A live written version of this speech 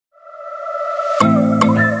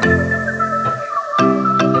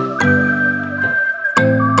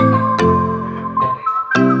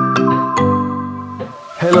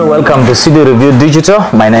welcome to CD Review Digital.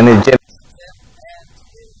 My name is James.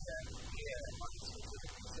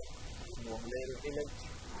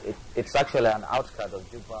 It's actually an outskirt of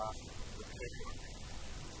Juba,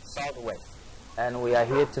 southwest, and we are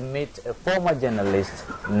here to meet a former journalist,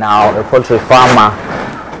 now a poultry farmer.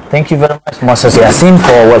 Thank you very much, Moses Yassin,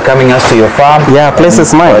 for welcoming us to your farm. Yeah, place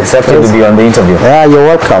is mine. For accepting to be on the interview. Yeah, you're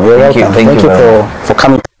welcome. Thank you for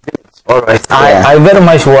coming. All right. I very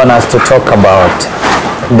much want us to talk about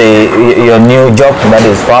your new job, that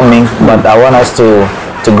is farming, but I want us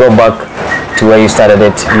to go back to where you started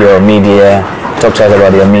it, your media. Talk to us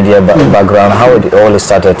about your media background, how it all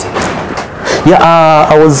started. Yeah,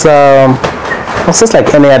 I was just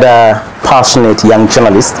like any other passionate young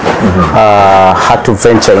journalist. Had to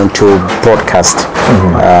venture into broadcast.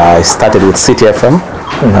 I started with City FM.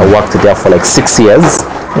 I worked there for like 6 years.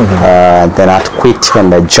 Then I had to quit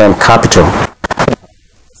when I joined Capital.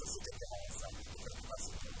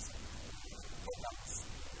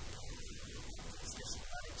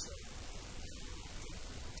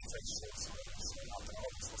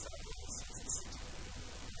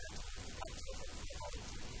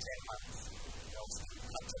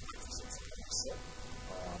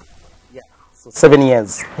 So 7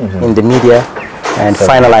 years in the media, and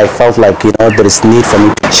finally I felt like there is need for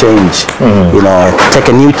me to change, take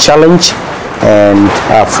a new challenge, and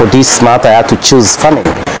for this month I had to choose farming.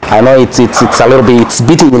 I know it's a little bit, it's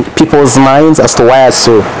beating in people's minds as to why I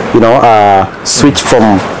should switch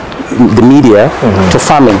from the media to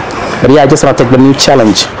farming, but yeah, I just want to take the new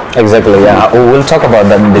challenge. Exactly, yeah. We'll talk about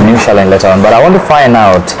the new challenge later on, but I want to find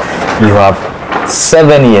out, you have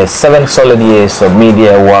 7 solid years of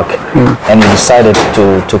media work, and you decided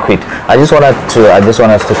to quit. I just want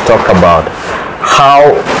us to talk about how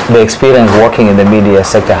the experience working in the media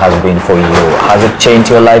sector has been for you. Has it changed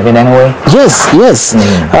your life in any way? Yes.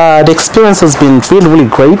 The experience has been really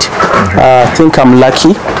great. I think I'm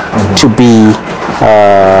lucky to be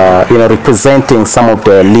representing some of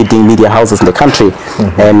the leading media houses in the country,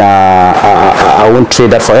 and I won't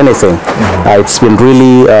trade that for anything. It's been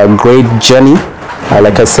really a great journey.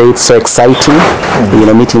 Like I say, it's so exciting,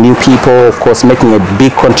 meeting new people, of course, making a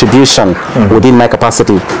big contribution within my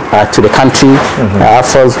capacity to the country. I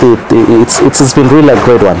felt it's been really a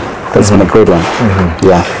great one. It's been a great one.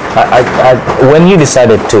 Yeah. When you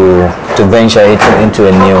decided to venture into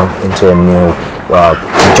a new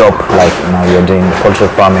job, like now you're doing poultry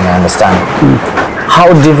farming, I understand. How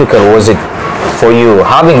difficult was it for you,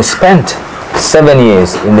 having spent 7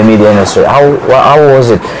 years in the media industry? How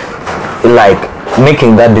was it like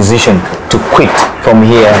making that decision to quit from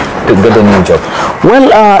here to get a new job? Well,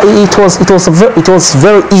 it was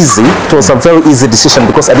very easy. It was a very easy decision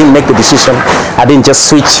because I didn't make the decision. I didn't just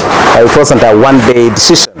switch. It wasn't a one-day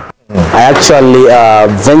decision. I actually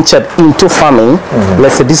ventured into farming.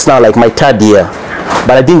 Let's say this is now like my 3rd year,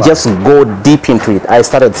 but I didn't just go deep into it. I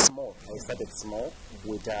started small.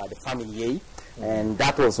 With the family, and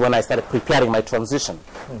that was when I started preparing my transition.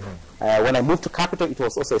 When I moved to Capital, it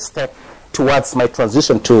was also a step towards my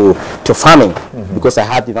transition to farming, because I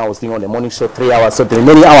had, I was doing on the morning show 3 hours, so the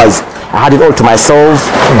remaining hours I had it all to myself.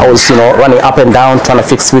 I was running up and down trying to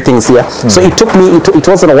fix few things here. So it took me, it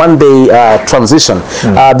wasn't a one-day transition.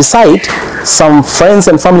 Besides, some friends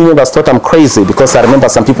and family members thought I'm crazy, because I remember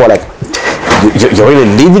some people were like, you're really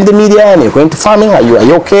leaving the media and you're going to farming? Are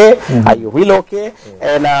you okay? Are you really okay?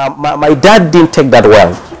 And my dad didn't take that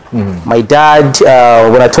well. My dad,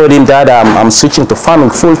 when I told him that I'm switching to farming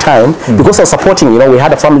full time, because I was supporting, we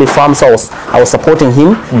had a family farm, so I was supporting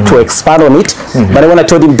him to expand on it. But when I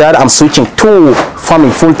told him that I'm switching to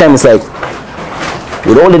farming full time, it's like,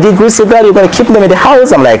 with all the degrees of that, you're going to keep them in the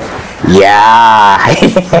house? I'm like, yeah.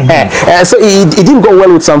 So it didn't go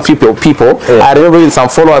well with some people. I remember some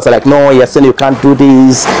followers are like, no, yes, you can't do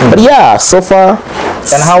this. But yeah, so far.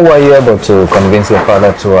 And how were you able to convince your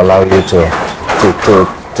father to allow you to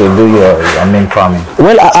do your main farming?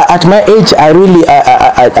 Well, at my age, I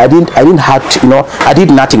didn't have to, I did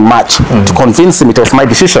nothing much to convince him. It was my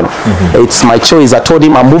decision. It's my choice. I told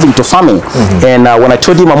him I'm moving to farming, and when I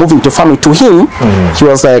told him I'm moving to farming, to him, he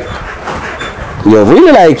was like, you're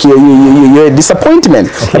really like, you're a disappointment.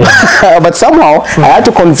 But somehow I had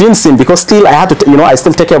to convince him, because still I had to, I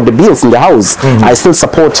still take care of the bills in the house. I still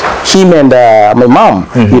support him and my mom.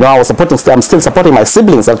 I'm still supporting my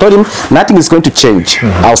siblings. I told him nothing is going to change.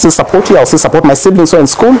 I'll still support you. I'll still support my siblings who are in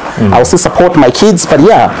school. I'll still support my kids. But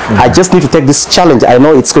yeah, I just need to take this challenge. I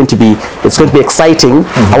know it's going to be exciting.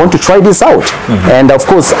 I want to try this out. And of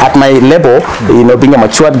course, at my level, being a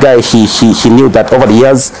matured guy, he knew that over the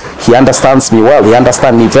years he understands me well. He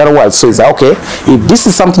understands me very well. So he's like, okay, if this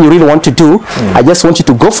is something you really want to do, I just want you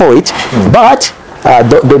to go for it. But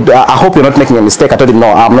I hope you're not making a mistake. I told him,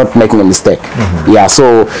 no, I'm not making a mistake. Yeah,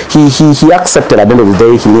 so he accepted. At the end of the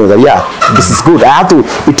day, he knew that, yeah, this is good.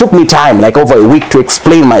 It took me time, like over a week, to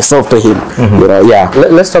explain myself to him. You know, yeah.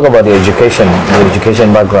 Let's talk about the education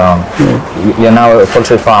background. You're now a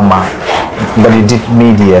poultry farmer, but you did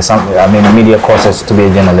media, media courses to be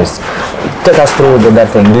a journalist. Take us through that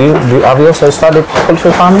thing. Have you also studied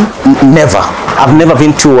poultry farming? Never. I've never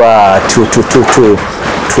been to a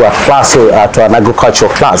class or to an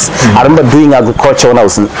agricultural class. I remember doing agriculture when I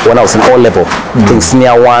was in O level. I think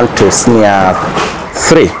senior 1 to senior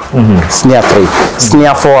 3. Senior 3.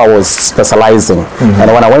 Senior 4 I was specializing.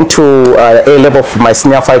 And when I went to A level for my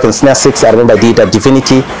senior 5 and senior 6, I remember I did a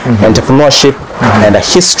divinity, entrepreneurship, and a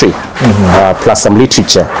history, plus some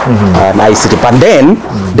literature and ICT. But then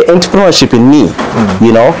the entrepreneurship in me,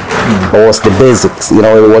 you know, was the basics. You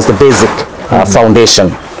know, it was the basic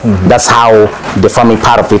foundation. That's how the farming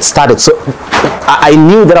part of it started. So I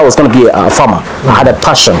knew that I was going to be a farmer. I had a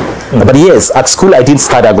passion. But yes, at school I didn't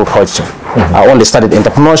study agriculture. I only studied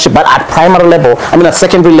entrepreneurship. But at primary level, at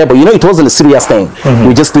secondary level, you know, it wasn't a serious thing. We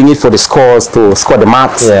were just doing it for the scores, to score the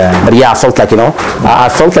marks. But yeah, I felt like, you know, I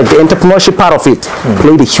felt like the entrepreneurship part of it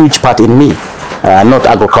played a huge part in me. Not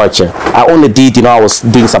agriculture. I only did, you know, I was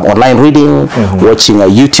doing some online reading, watching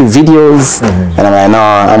YouTube videos, and I'm like, no,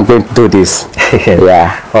 I'm going to do this. Yeah.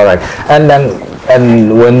 All right. And then,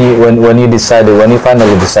 when you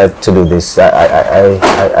finally decided to do this,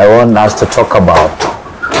 I want us to talk about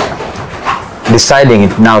deciding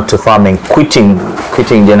it now to farming, quitting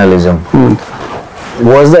journalism.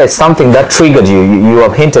 Was there something that triggered you? You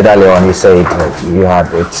have hinted earlier on, you said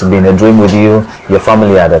it's been a dream with you, your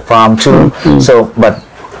family had a farm too. So, but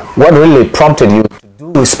what really prompted you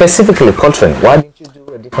to do specifically poultry? Why didn't you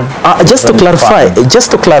do a different? Just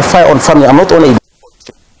to clarify on farming, I'm not only I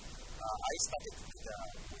started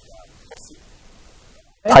with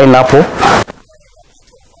pineapple.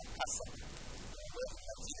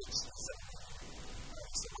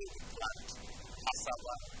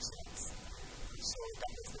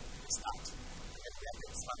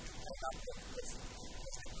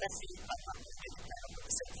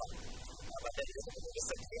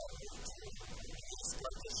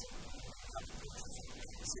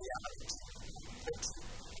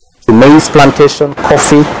 Maize plantation,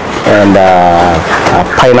 coffee, and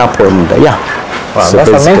pineapple, and yeah. Wow, so that's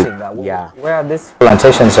amazing. Yeah. Where are these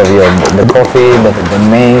plantations of your, the coffee, the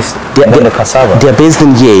maize, and the cassava? They are based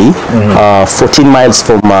in Yei, 14 miles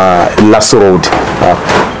from Lasso Road,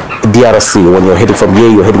 DRC. When you're heading from Yei,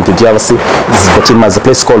 you're heading to DRC. This is 14 miles. A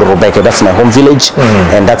place called Rebecca. That's my home village,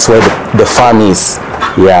 and that's where the farm is.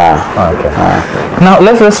 Yeah. Okay. Now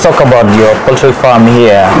let's talk about your poultry farm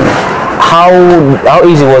here. How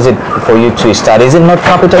easy was it for you to start? Is it not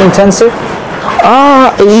capital intensive?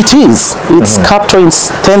 It is. It's capital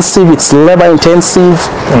intensive. It's labor intensive.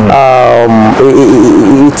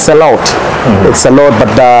 It's a lot. It's a lot.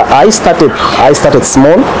 But I started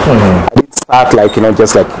small. I didn't start like, you know,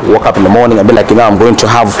 just like woke up in the morning and be like, you know, I'm going to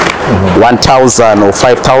have 1,000 or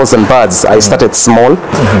 5,000 birds. I started small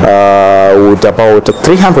with about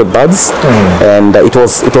 300 birds, and it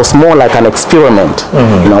was more like an experiment.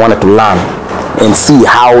 You know, I wanted to learn and see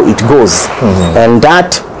how it goes, and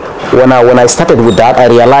that. When I started with that, I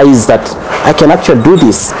realized that I can actually do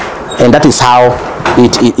this, and that is how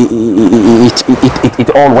it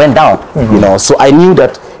all went down. You know, so I knew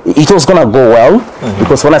that it was gonna go well,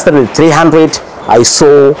 because when I started with 300, I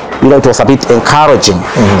saw, you know, it was a bit encouraging,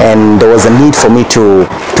 and there was a need for me to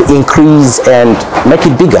increase and make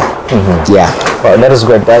it bigger. Yeah. Well, that is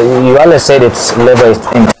great. You always said it's labor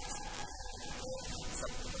intensive.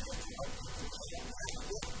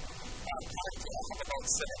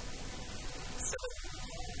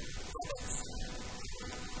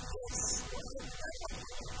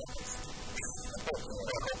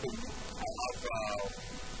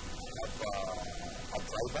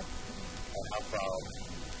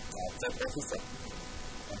 Officer,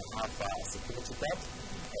 and have a security guard,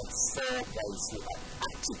 and 4 guys who are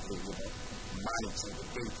actively, you know, managing the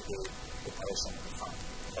day-to-day operation of the farm.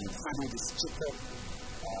 And feeding this chicken,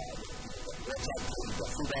 the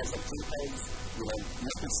feeders and drinkers, you know,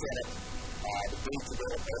 making sure that the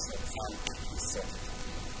day-to-day operation of the farm is set.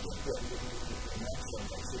 What other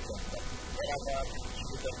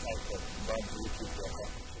different types of birds do you keep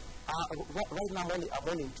working? Right now, I'm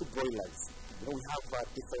only in 2 broilers. You know, we have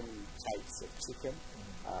different types of chicken.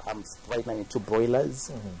 I'm right now in 2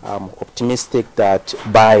 broilers. I'm optimistic that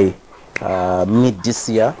by mid this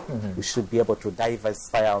year, we should be able to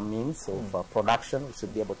diversify our means of production. We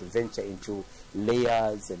should be able to venture into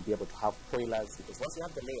layers and be able to have broilers, because once you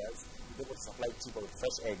have the layers, you able to supply Juba with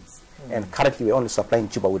fresh eggs. And currently we're only supplying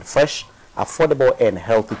Juba with fresh, affordable and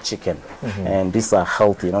healthy chicken. And these are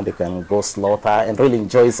healthy, you know, they can go slaughter and really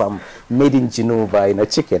enjoy some made in Geneva, you know,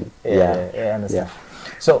 chicken. Yeah, I understand.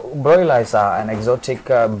 So broilers are an exotic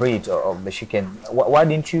breed of the chicken. Why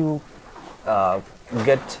didn't you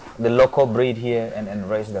get the local breed here and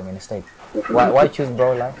raise them instead? Why choose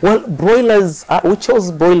broilers? Well, broilers, we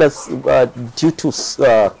chose broilers due to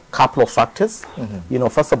a couple of factors. You know,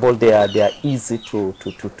 first of all, they are easy to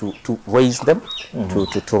raise them,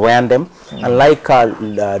 to rear them. Unlike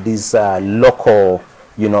these local,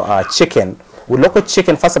 you know, chicken. With local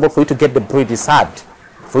chicken, first of all, for you to get the breed is hard.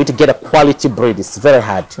 For you to get a quality breed, it's very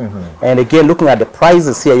hard. And again, looking at the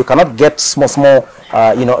prices here, you cannot get small,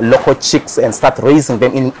 you know, local chicks and start raising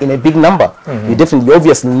them in a big number. You definitely,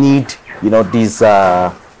 obviously need, you know, these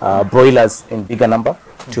broilers in bigger number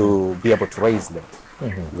to be able to raise them.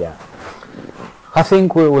 Yeah. I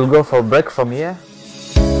think we will go for a break from here.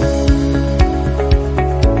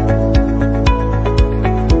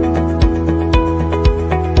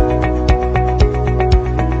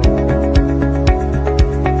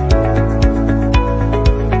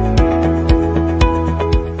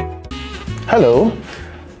 Hello,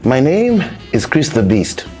 my name is Chris the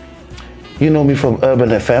Beast. You know me from Urban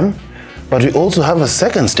FM, but we also have a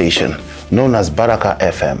second station known as Baraka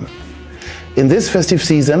FM. In this festive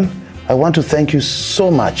season, I want to thank you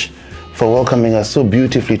so much for welcoming us so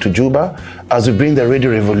beautifully to Juba as we bring the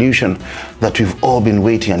radio revolution that we've all been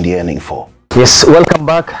waiting and yearning for. Yes, welcome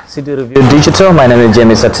back, City Review Digital. My name is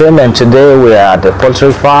Jamie Satem, and today we are at a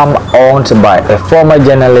poultry farm owned by a former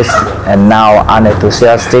journalist and now an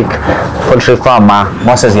enthusiastic poultry farmer,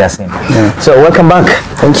 Moses Yassin. So welcome back.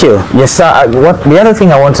 Thank you. Yes, sir. The other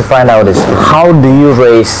thing I want to find out is, how do you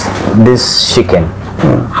raise this chicken?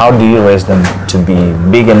 How do you raise them to be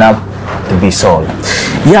big enough to be sold?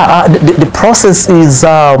 Yeah, the process is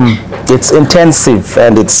it's intensive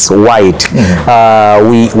and it's wide.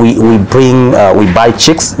 We buy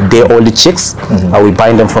chicks, day-old chicks. We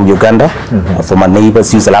buy them from Uganda, from our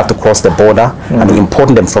neighbors. Usually have to cross the border and we import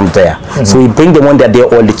them from there. So we bring them when they're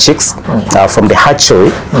day-old chicks from the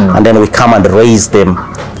hatchery, and then we come and raise them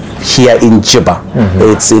here in Juba.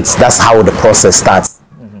 That's how the process starts.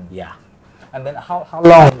 Yeah. And then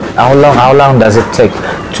how long does it take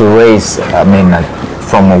to raise? I mean,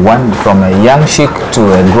 from a young chick to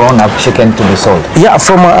a grown-up chicken to be sold? Yeah,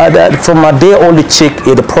 from a day-old chick,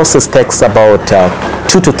 the process takes about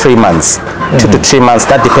 2 to 3 months. 2 to 3 months.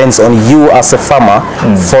 That depends on you as a farmer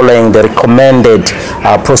following the recommended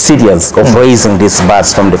procedures of raising these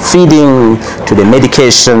birds, from the feeding to the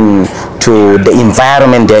medication to the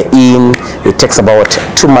environment they're in. It takes about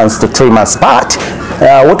 2 months to 3 months. But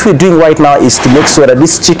what we're doing right now is to make sure that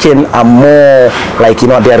these chicken are more like, you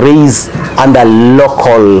know, they're raised under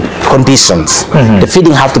local conditions. The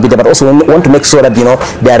feeding have to be there, but also we want to make sure that, you know,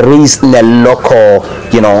 they're raised in a local,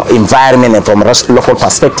 you know, environment and from a local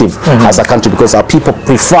perspective as a country, because our people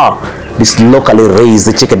prefer this locally raised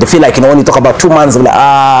chicken. They feel like, you know, when you talk about 2 months,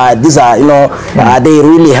 like, these are, you know, are they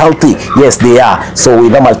really healthy? Yes, they are. So we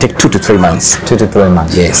normally take 2 to 3 months. 2 to 3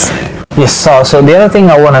 months. Yes. Yes. So the other thing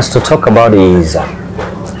I want us to talk about is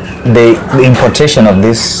the importation of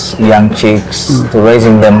these young chicks, to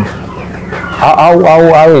raising them. How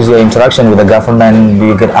is your interaction with the government? Do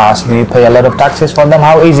you get asked? Do you pay a lot of taxes for them?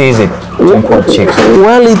 How easy is it to import chicks?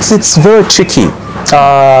 Well, it's very tricky.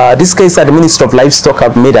 This case at the Ministry of Livestock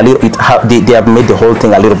have made a little bit, they have made the whole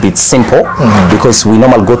thing a little bit simple, because we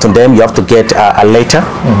normally go to them, you have to get a letter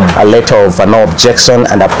of no objection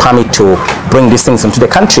and a permit to bring these things into the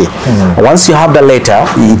country. Once you have the letter,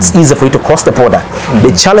 it's easy for you to cross the border.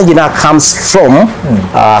 The challenge now comes from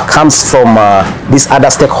these other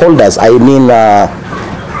stakeholders. I mean,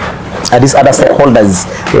 these other stakeholders,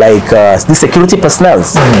 like the security personnel.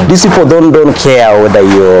 These people don't care whether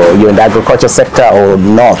you're in the agriculture sector or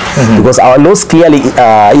not, because our laws clearly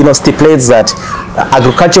you know, stipulates that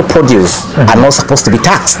agricultural produce are not supposed to be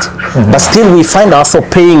taxed, but still we find ourselves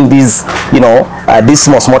paying these, you know, these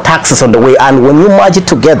small taxes on the way, and when you merge it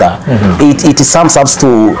together, it sums up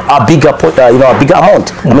to a bigger you know, a bigger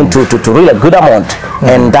amount. I mean, to really a good amount,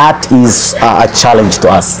 and that is a challenge to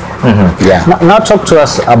us. Yeah. Now talk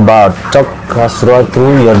us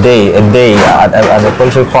through your day, at a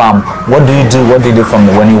poultry farm. What do you do? What do you do from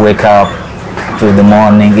when you wake up to the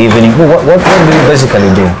morning, evening? What do you basically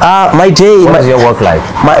do? My day. What is your work like?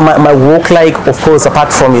 My work like, of course,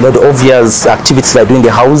 apart from the obvious activities I do in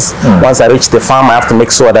the house. Once I reach the farm, I have to make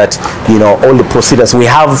sure that all the procedures we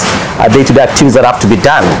have, day-to-day activities that have to be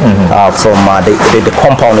done from the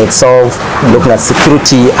compound itself, looking at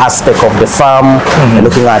security aspect of the farm,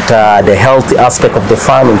 looking at the health aspect of the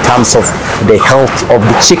farm in terms of the health of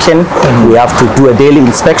the chicken. We have to do a daily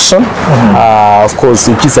inspection. Of course,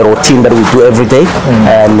 it is a routine that we do every day,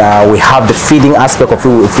 and we have the feeding aspect of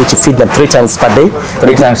which you feed them 3 times per day.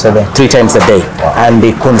 3 times a day. 3 times a day, and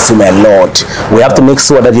they consume a lot. We have to make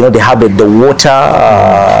sure that they have the water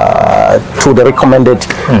to the recommended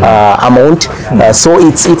amount. So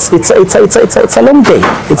it's a long day.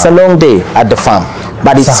 It's a long day at the farm.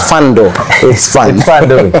 But it's fun though. It's fun. It's fun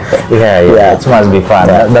though. Yeah. It must be fun.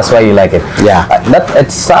 Yeah. That's why you like it. Yeah.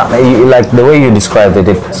 It's like the way you described it.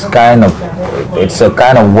 It's a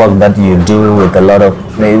kind of work that you do with it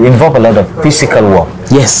involve a lot of physical work.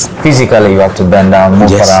 Yes. Physically, you have to bend down,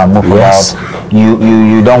 move around, move about.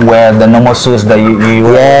 You don't wear the normal suits that you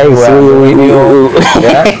wear.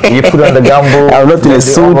 You put on the gumbo. I'm not in a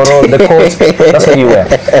suit. Overall, the coat. That's what you wear.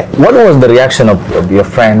 What was the reaction of your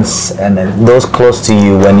friends and those close to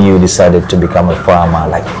you when you decided to become a farmer?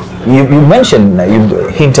 Like you mentioned, you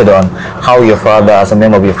hinted on how your father, as a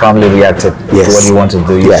member of your family, reacted to what you wanted to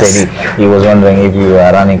do. You said he was wondering if you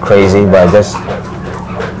were running crazy by just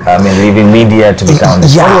leaving media to become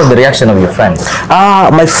this. What was the reaction of your friends?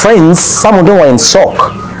 My friends, some of them were in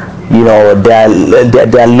shock. There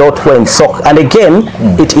are a lot were in shock. And again,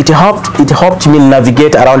 it helped me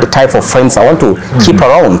navigate around the type of friends I want to keep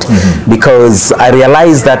around, because I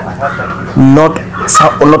realized that not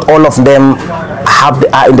all of them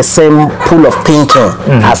are in the same pool of thinking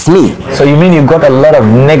as me. So you mean you got a lot of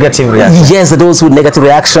negative reactions? Yes, those with negative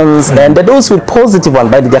reactions, and those with positive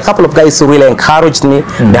ones. But there are a couple of guys who really encouraged me.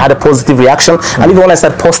 They had a positive reaction, and even when I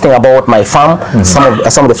started posting about my farm,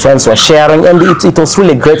 some of the friends were sharing, and it was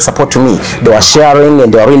really great support to me. They were sharing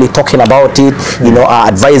and they were really talking about it,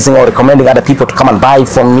 advising or recommending other people to come and buy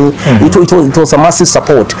from me. It was a massive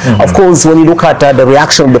support. Of course, when you look at the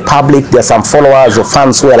reaction of the public, there are some followers or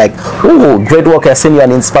fans who are like, "Oh, great work! I've seen you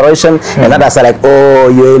an inspiration," and others are like, "Oh,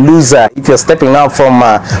 you're a loser if you're stepping out from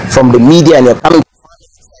the media and you're coming."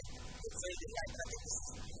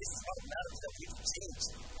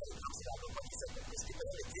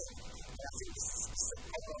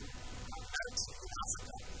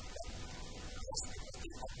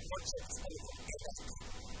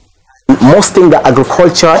 Most think that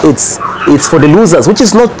agriculture it's for the losers, which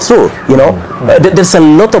is not true. There's a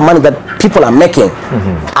lot of money that people are making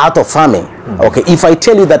out of farming. Okay, if I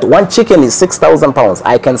tell you that one chicken is 6,000 pounds,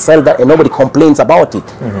 I can sell that and nobody complains about it.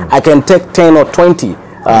 I can take 10 or 20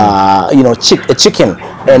 a chicken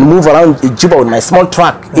and move around Juba with my small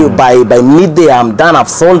truck. By midday I'm done, I've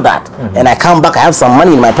sold that, and I come back, I have some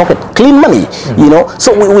money in my pocket, clean money.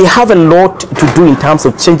 So we have a lot to do in terms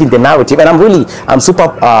of changing the narrative, and I'm super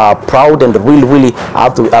proud and really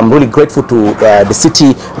I'm really grateful to the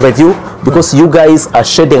City Review, because you guys are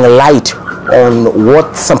shedding light on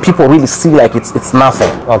what some people really see like it's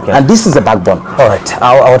nothing. Okay. And this is the backbone. All right,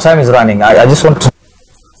 our time is running. I just want to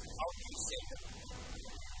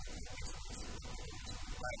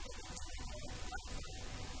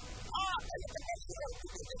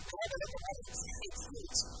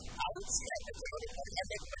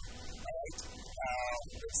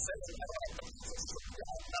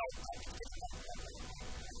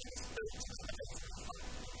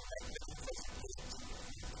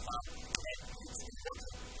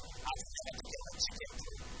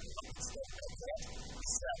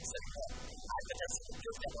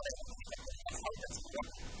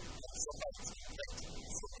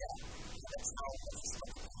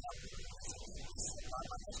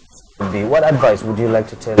what advice would you like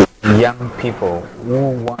to tell young people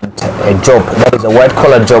who want a job that is a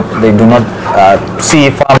white-collar job? They do not see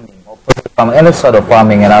farming or any sort of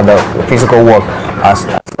farming and other physical work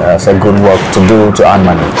as a good work to do to earn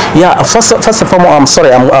money. Yeah, first and foremost, I'm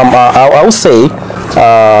sorry. I would say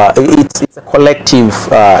it's a collective,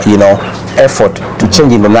 effort to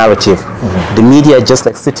changing the narrative. The media, just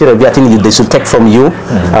like City Review, I think they should take from you,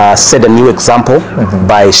 set a new example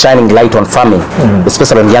by shining light on farming,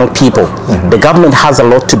 especially on young people. The government has a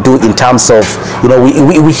lot to do in terms of,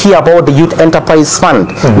 we hear about the Youth Enterprise Fund,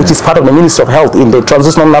 which is part of the Ministry of Health in the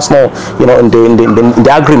Transitional National, in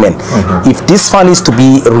the agreement. If this fund is to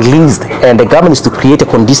be released and the government is to create a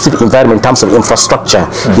conducive environment in terms of infrastructure,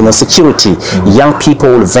 security, young people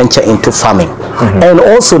will venture into farming. And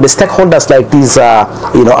also the stakeholders like these,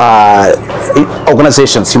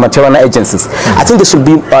 organizations, humanitarian agencies. I think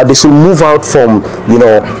they should move out from,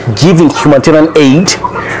 giving humanitarian aid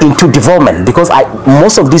into development, because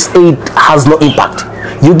most of this aid has no impact.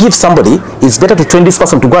 You give somebody, it's better to train this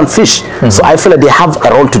person to go and fish. So I feel like they have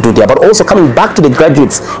a role to do there. But also coming back to the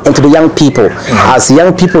graduates and to the young people, as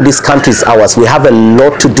young people, this country is ours. We have a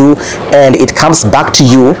lot to do, and it comes back to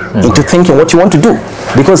you into thinking what you want to do.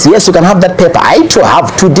 Because yes, you can have that paper. I too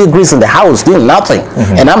have 2 degrees in the house doing nothing,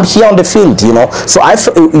 and I'm here on the field. So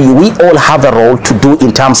we all have a role to do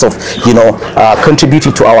in terms of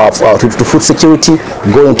contributing to our to food security,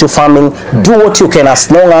 go into farming, do what you can,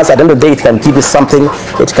 as long as at the end of the day it can give you something.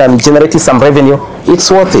 It can generate some revenue.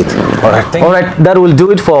 It's worth it. All right, that will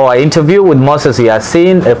do it for our interview with Moses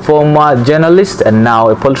Yassin, a former journalist and now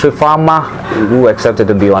a poultry farmer who accepted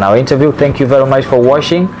to be on our interview. Thank you very much for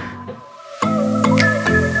watching.